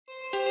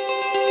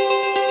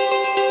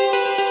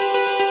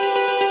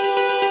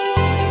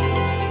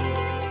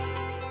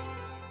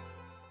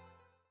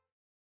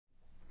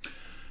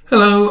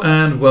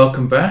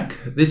welcome back.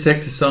 This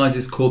exercise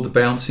is called the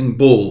bouncing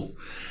ball,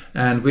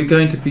 and we're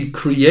going to be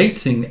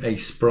creating a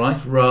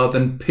sprite rather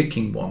than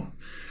picking one.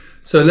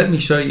 So let me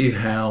show you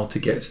how to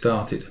get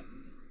started.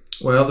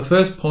 Well, the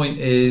first point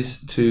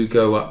is to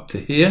go up to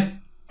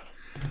here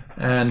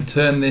and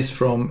turn this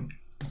from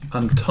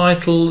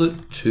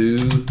untitled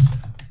to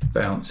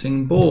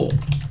bouncing ball.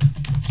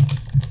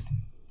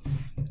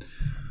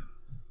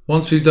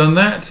 Once we've done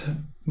that,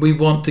 we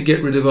want to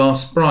get rid of our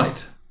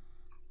sprite.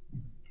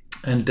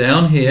 And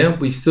down here,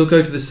 we still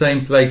go to the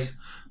same place,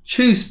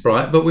 choose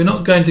sprite, but we're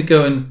not going to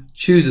go and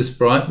choose a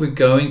sprite. We're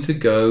going to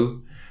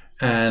go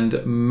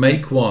and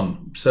make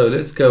one. So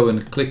let's go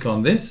and click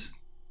on this.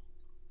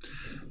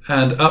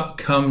 And up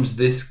comes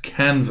this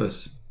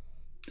canvas.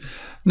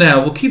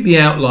 Now we'll keep the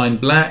outline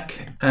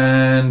black,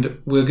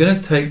 and we're going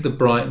to take the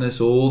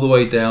brightness all the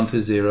way down to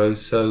 0.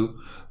 So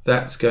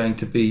that's going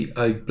to be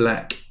a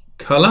black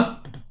color.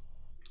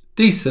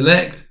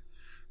 Deselect,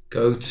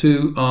 go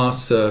to our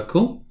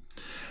circle,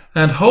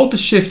 and hold the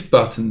shift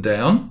button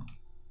down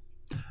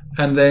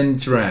and then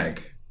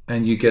drag,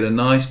 and you get a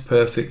nice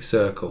perfect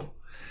circle.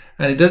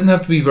 And it doesn't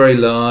have to be very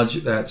large,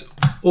 that's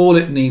all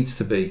it needs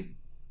to be.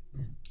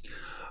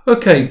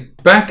 Okay,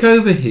 back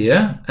over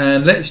here,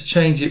 and let's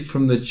change it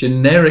from the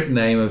generic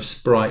name of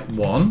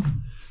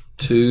Sprite1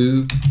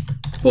 to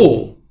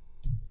ball.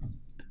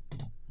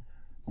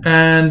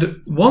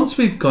 And once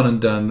we've gone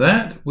and done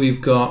that,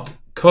 we've got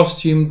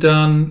costume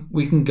done,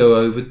 we can go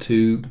over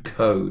to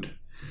code.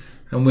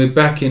 And we're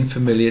back in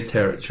familiar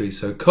territory.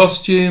 So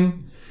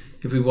costume,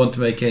 if we want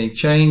to make any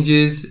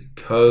changes,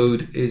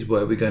 code is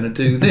where we're going to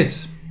do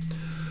this.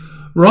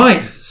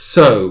 Right,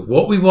 so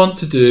what we want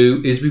to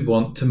do is we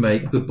want to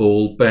make the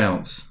ball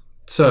bounce.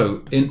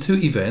 So into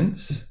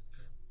events,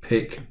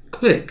 pick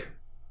click.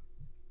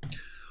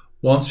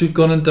 Once we've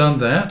gone and done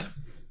that,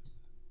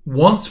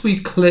 once we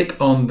click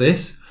on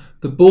this,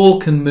 the ball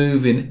can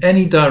move in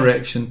any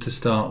direction to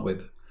start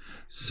with.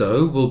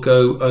 So we'll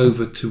go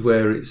over to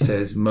where it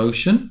says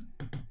motion.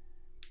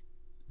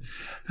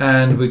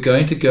 And we're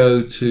going to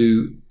go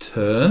to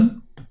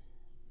turn.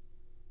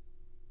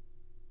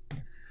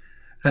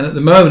 And at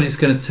the moment it's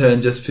going to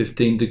turn just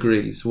 15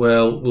 degrees.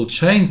 Well, we'll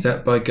change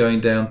that by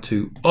going down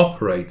to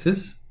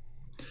operators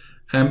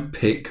and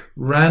pick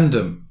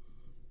random.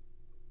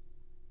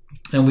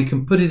 And we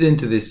can put it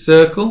into this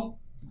circle.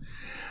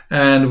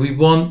 And we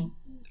want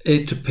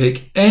it to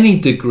pick any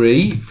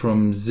degree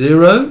from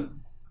 0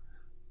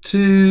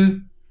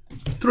 to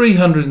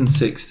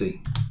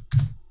 360.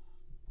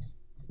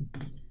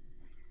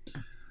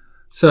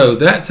 So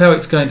that's how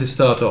it's going to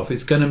start off.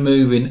 It's going to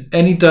move in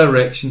any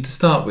direction to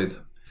start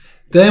with.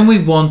 Then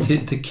we want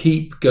it to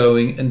keep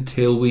going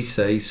until we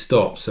say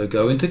stop. So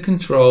go into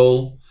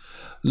control,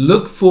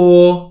 look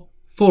for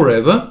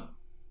forever,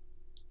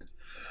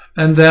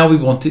 and now we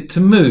want it to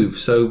move.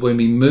 So when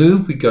we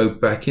move, we go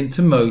back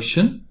into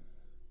motion,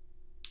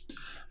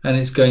 and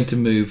it's going to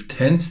move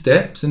 10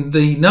 steps. And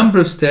the number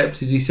of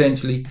steps is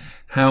essentially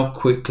how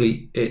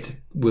quickly it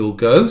will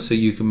go. So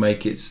you can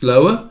make it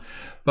slower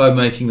by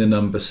making the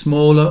number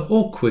smaller,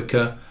 or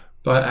quicker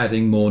by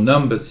adding more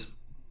numbers.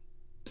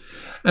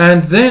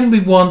 And then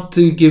we want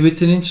to give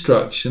it an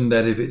instruction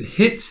that if it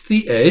hits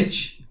the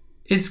edge,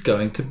 it's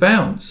going to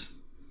bounce.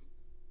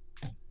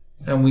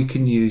 And we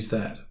can use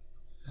that.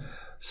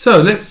 So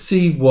let's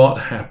see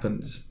what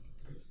happens.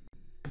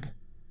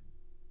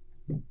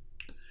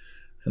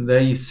 And there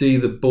you see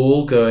the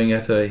ball going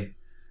at a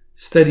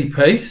steady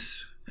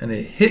pace, and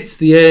it hits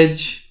the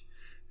edge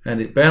and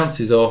it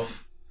bounces off.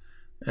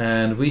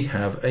 And we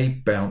have a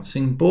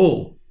bouncing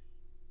ball.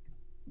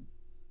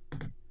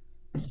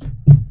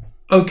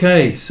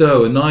 Okay,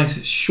 so a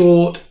nice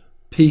short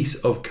piece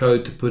of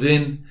code to put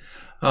in.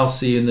 I'll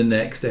see you in the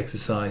next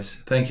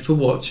exercise. Thank you for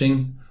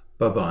watching.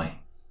 Bye-bye.